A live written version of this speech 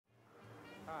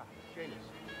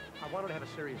I wanted to have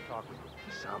a serious talk with you.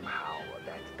 Somehow,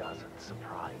 that doesn't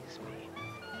surprise me.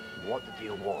 What do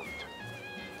you want?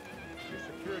 Your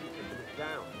security system is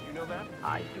down. You know that?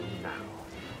 I do now.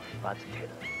 But tell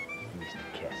me, Mr.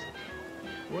 Cassidy,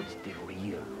 what's the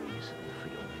real reason for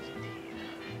your visit here?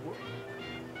 What?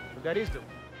 That is the...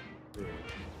 What are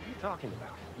you talking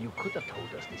about? You could have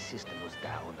told us the system was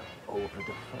down over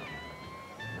the phone.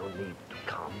 No need to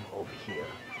come over here.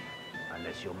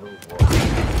 Unless you move one.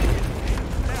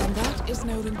 And that is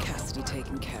Nolan Cassidy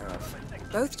taken care of.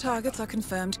 Both targets are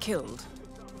confirmed killed.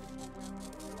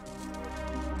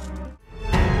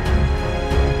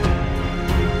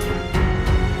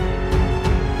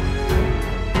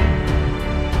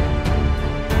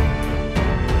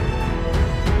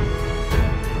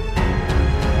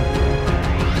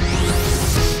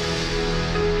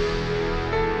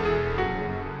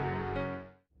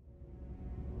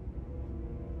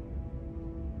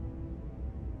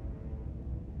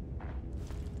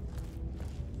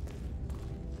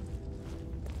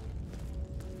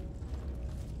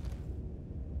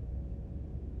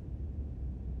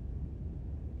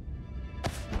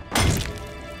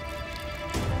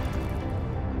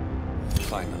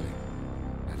 Finally,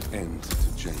 an end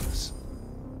to Janus.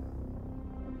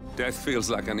 Death feels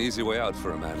like an easy way out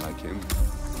for a man like him.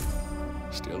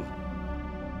 Still.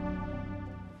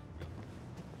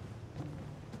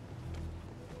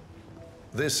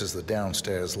 This is the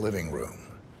downstairs living room.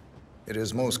 It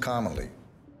is most commonly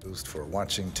used for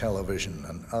watching television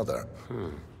and other.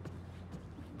 And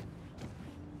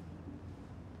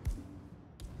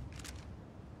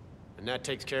that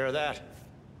takes care of that.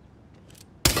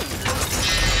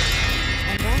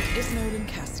 And that is Nolan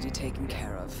Cassidy taken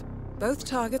care of. Both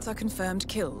targets are confirmed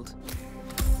killed.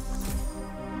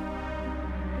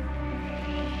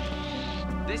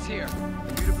 This here.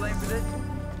 You to blame for this?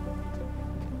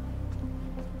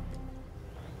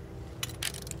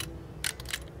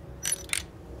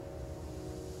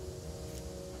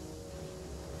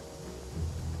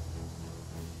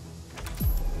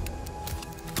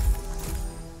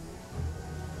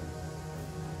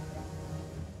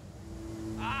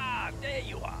 There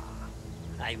you are.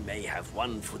 I may have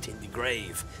one foot in the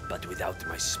grave, but without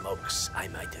my smokes, I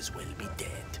might as well be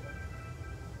dead.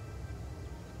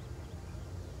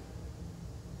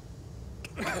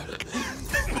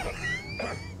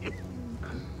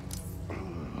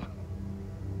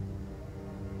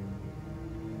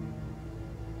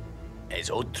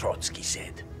 As old Trotsky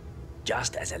said,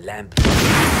 just as a lamp...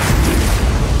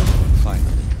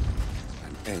 Finally,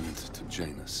 an end to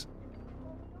Janus.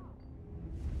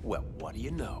 Well, what do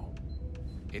you know?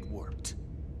 It worked.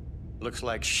 Looks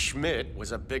like Schmidt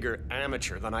was a bigger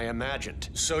amateur than I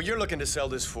imagined. So you're looking to sell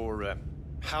this for,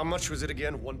 how much was it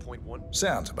again? 1.1?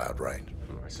 Sounds about right.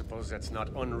 I suppose that's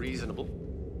not unreasonable.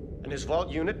 And his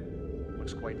vault unit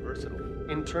looks quite versatile.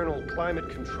 Internal climate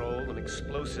control and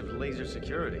explosive laser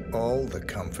security. All the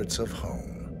comforts of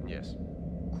home. Yes,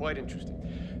 quite interesting.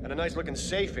 And a nice looking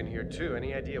safe in here too.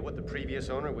 Any idea what the previous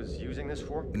owner was using this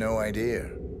for? No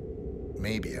idea.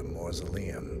 Maybe a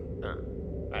mausoleum. Huh.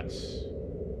 That's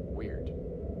weird.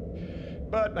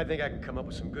 But I think I can come up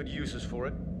with some good uses for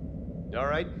it. All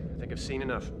right, I think I've seen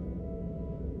enough.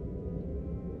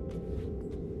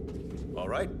 All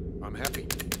right, I'm happy.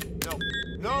 No,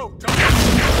 no, don't!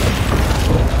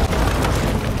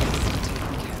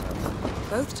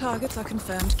 Both targets are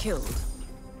confirmed killed.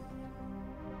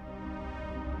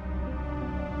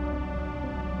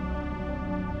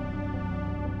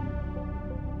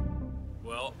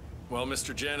 While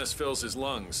Mr. Janus fills his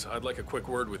lungs, I'd like a quick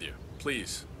word with you.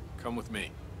 Please, come with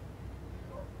me.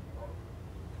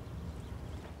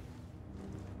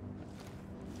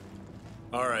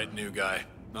 All right, new guy.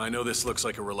 I know this looks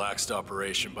like a relaxed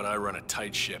operation, but I run a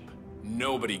tight ship.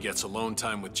 Nobody gets alone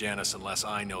time with Janus unless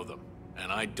I know them,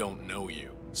 and I don't know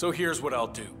you. So here's what I'll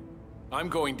do. I'm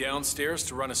going downstairs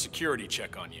to run a security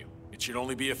check on you. It should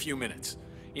only be a few minutes.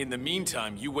 In the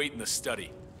meantime, you wait in the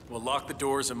study. We'll lock the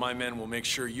doors and my men will make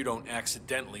sure you don't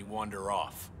accidentally wander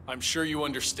off. I'm sure you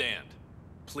understand.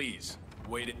 Please,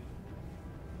 wait it.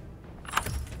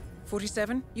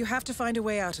 47, you have to find a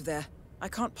way out of there. I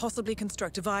can't possibly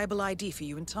construct a viable ID for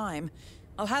you in time.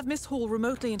 I'll have Miss Hall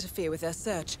remotely interfere with their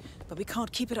search, but we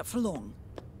can't keep it up for long.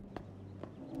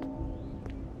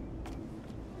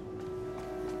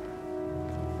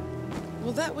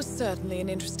 Well, that was certainly an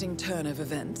interesting turn of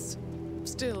events.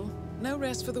 Still, no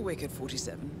rest for the wicked,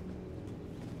 47.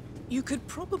 You could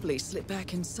probably slip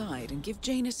back inside and give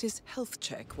Janus his health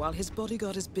check while his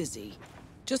bodyguard is busy.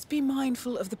 Just be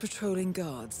mindful of the patrolling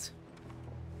guards.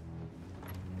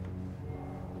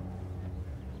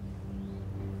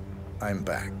 I'm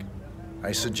back.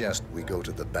 I suggest we go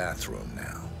to the bathroom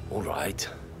now. All right.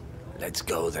 Let's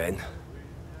go then.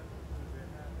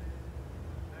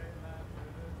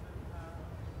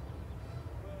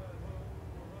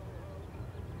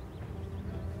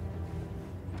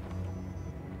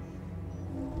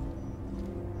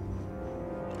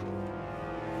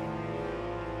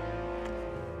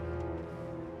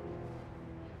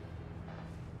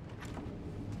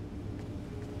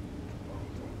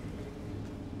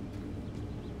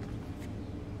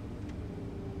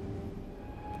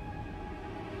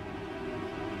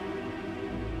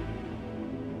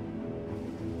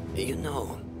 You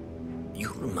know,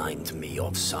 you remind me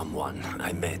of someone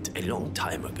I met a long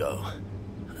time ago.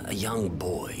 A young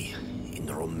boy in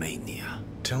Romania.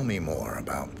 Tell me more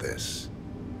about this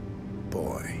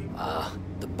boy. Ah,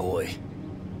 the boy.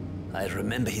 I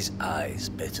remember his eyes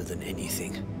better than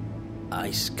anything.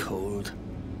 Ice cold,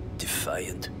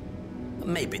 defiant.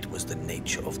 Maybe it was the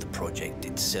nature of the project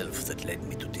itself that led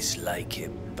me to dislike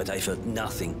him, but I felt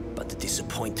nothing but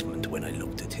disappointment when I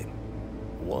looked at him.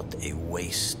 What a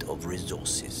waste of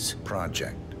resources.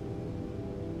 Project?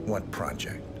 What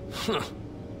project?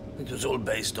 It was all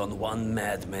based on one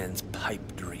madman's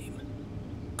pipe dream.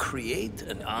 Create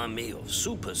an army of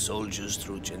super soldiers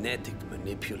through genetic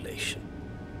manipulation.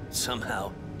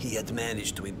 Somehow, he had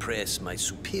managed to impress my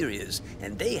superiors,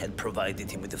 and they had provided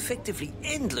him with effectively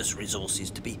endless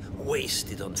resources to be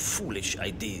wasted on foolish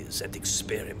ideas and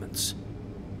experiments.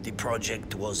 The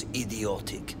project was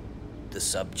idiotic. The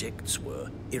subjects were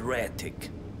erratic,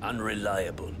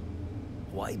 unreliable.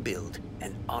 Why build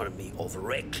an army of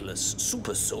reckless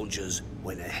super soldiers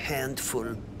when a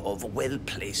handful of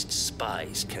well-placed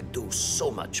spies can do so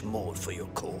much more for your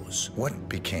cause? What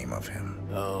became of him?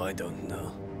 Oh, I don't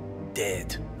know.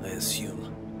 Dead, I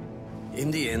assume.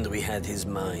 In the end, we had his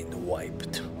mind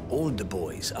wiped. All the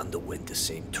boys underwent the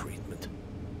same treatment.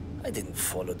 I didn't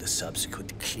follow the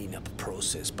subsequent cleanup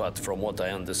process, but from what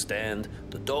I understand,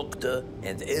 the doctor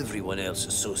and everyone else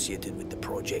associated with the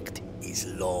project is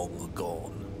long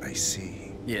gone. I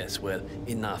see. Yes, well,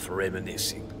 enough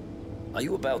reminiscing. Are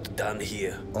you about done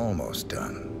here? Almost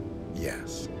done.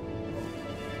 Yes.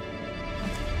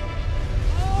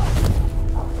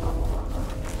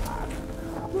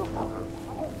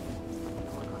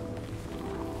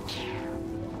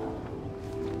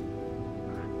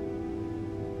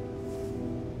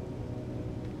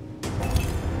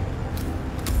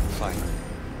 Finally,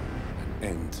 an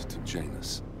end to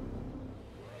Janus.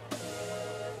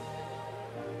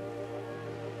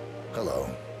 Hello.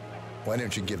 Why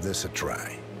don't you give this a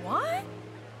try? What?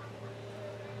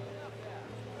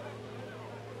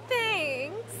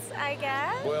 Thanks, I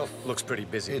guess. Well, looks pretty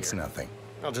busy It's here. nothing.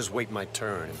 I'll just wait my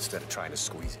turn instead of trying to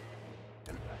squeeze it.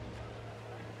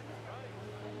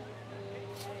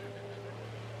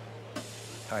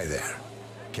 Hi there.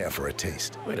 Care for a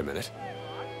taste? Wait a minute.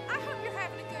 I hope you're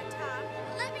having a good time.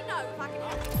 Let me know if I can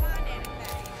help you find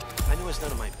anything. I know it's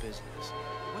none of my business.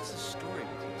 What's the story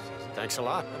with you, Susan? Thanks a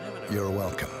lot. I'm having a You're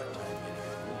welcome.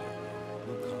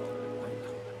 blue collar, white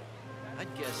collar.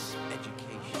 I'd guess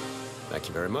education. Thank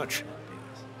you very much.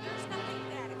 There's nothing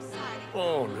that exciting.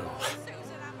 Oh, no. Susan,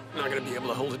 I'm Not gonna be able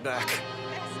to hold it back.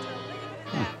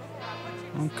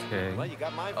 Okay. Well, you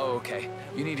got my Oh, okay.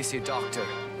 You need to see a doctor.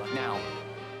 Now.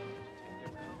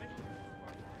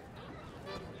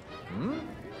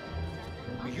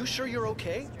 Are you sure you're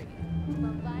okay?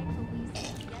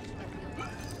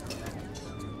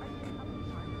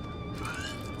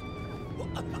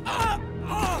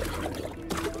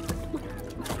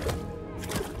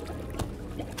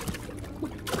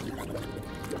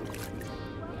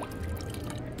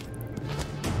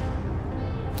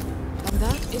 And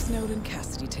that is Nolan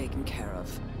Cassidy taken care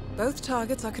of. Both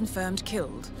targets are confirmed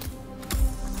killed.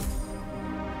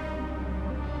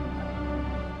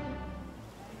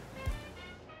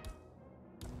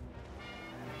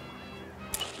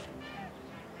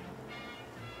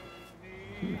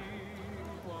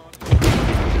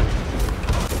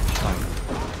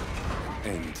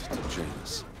 End to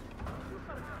Janus.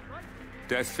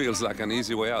 Death feels like an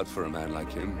easy way out for a man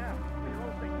like him.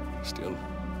 Still.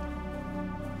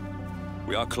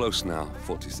 We are close now,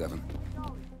 47.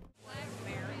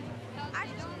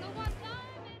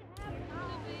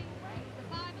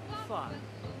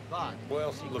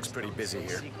 Well, looks pretty busy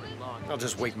here. I'll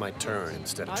just wait my turn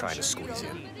instead of trying to squeeze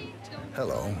in.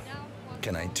 Hello.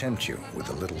 Can I tempt you with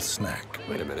a little snack?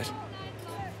 Wait a minute.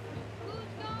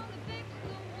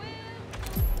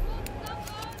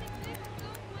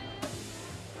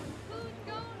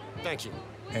 Thank you.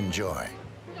 Enjoy.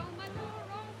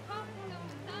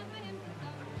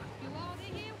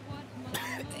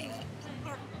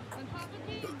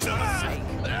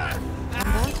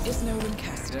 is Nolan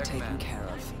Cassidy taken care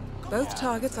of. Both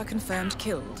targets are confirmed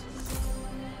killed.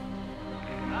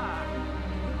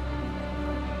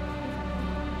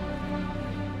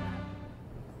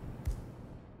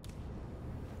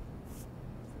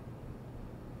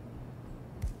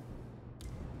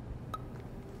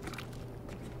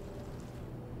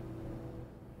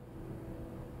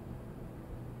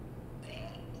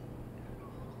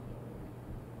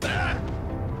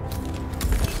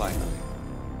 Finally,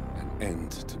 an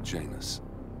end to Janus.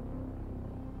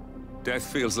 Death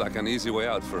feels like an easy way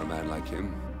out for a man like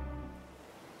him.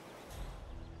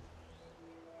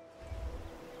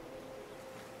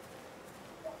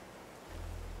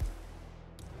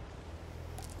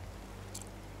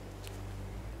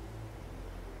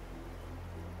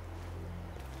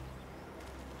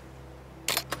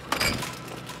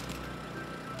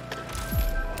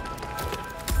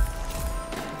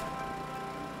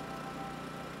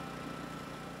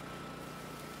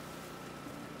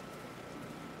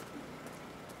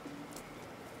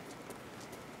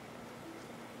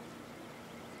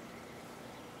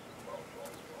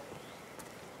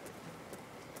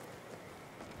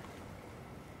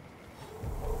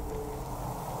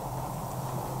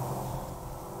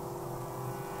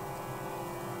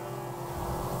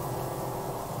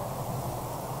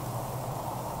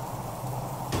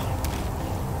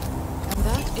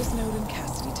 Is Nolan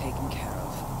Cassidy taken care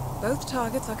of? Both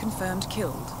targets are confirmed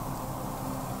killed.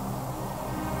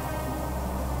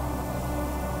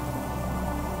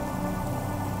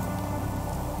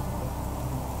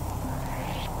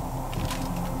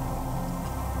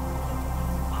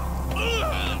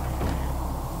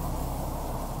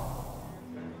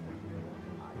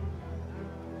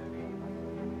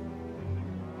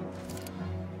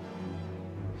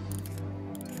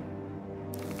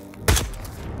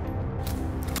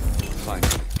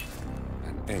 Finally,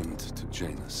 an end to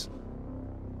Janus.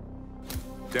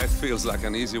 Death feels like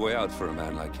an easy way out for a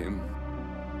man like him.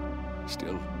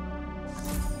 Still.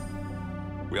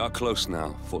 We are close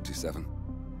now, 47.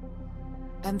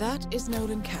 And that is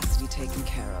Nolan Cassidy taken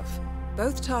care of.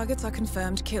 Both targets are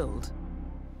confirmed killed.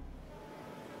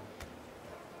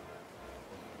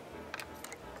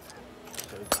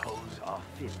 Those holes are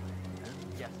filled.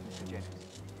 Yes, Mr.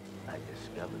 Jennings. I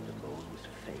discovered the mold was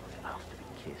fake after we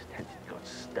kissed and it got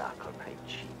stuck on my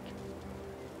cheek.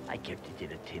 I kept it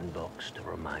in a tin box to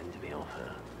remind me of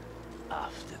her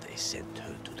after they sent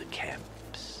her to the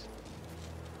camps.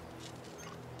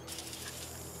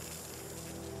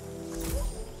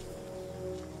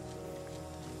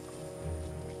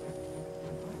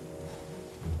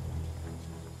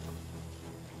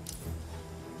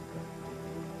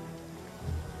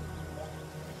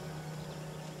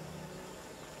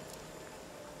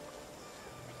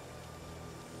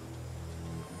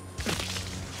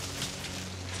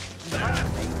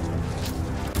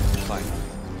 Finally,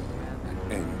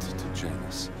 an end to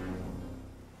Janus.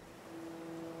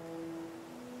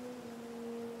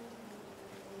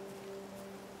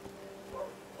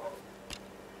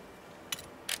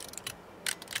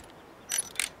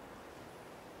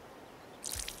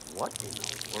 What in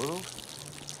the world?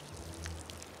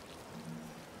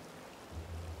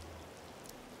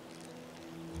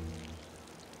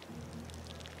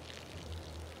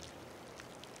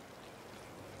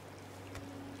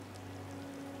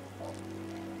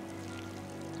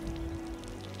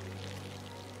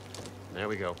 There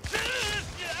we go.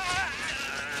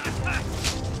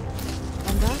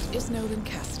 And that is Nolan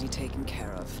Cassidy taken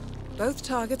care of. Both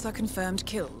targets are confirmed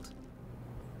killed.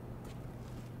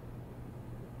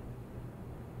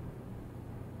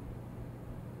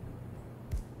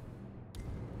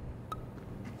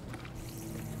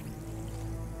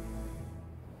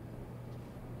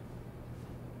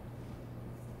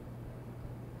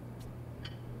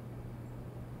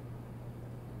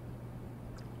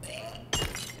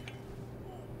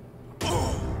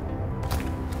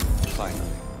 Finally,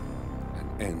 an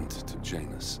end to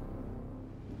Janus.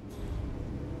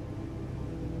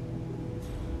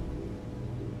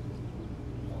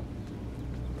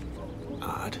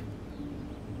 Odd.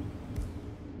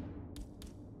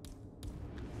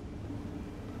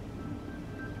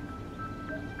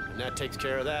 And that takes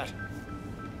care of that.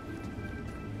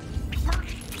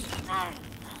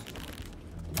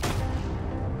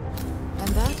 And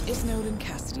that is Nolan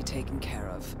Cassidy taken care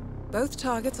of. Both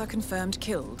targets are confirmed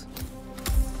killed.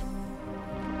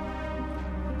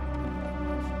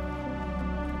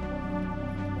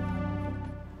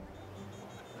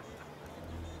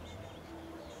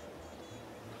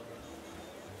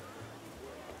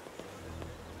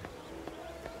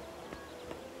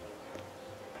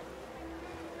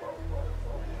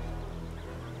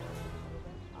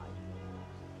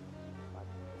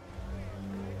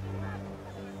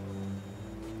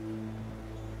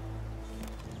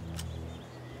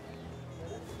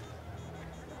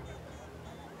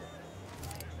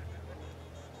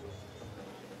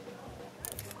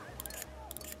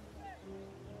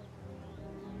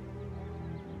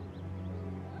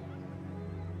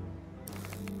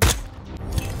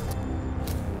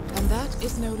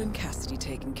 Is Nolan Cassidy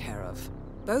taken care of?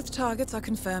 Both targets are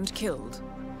confirmed killed.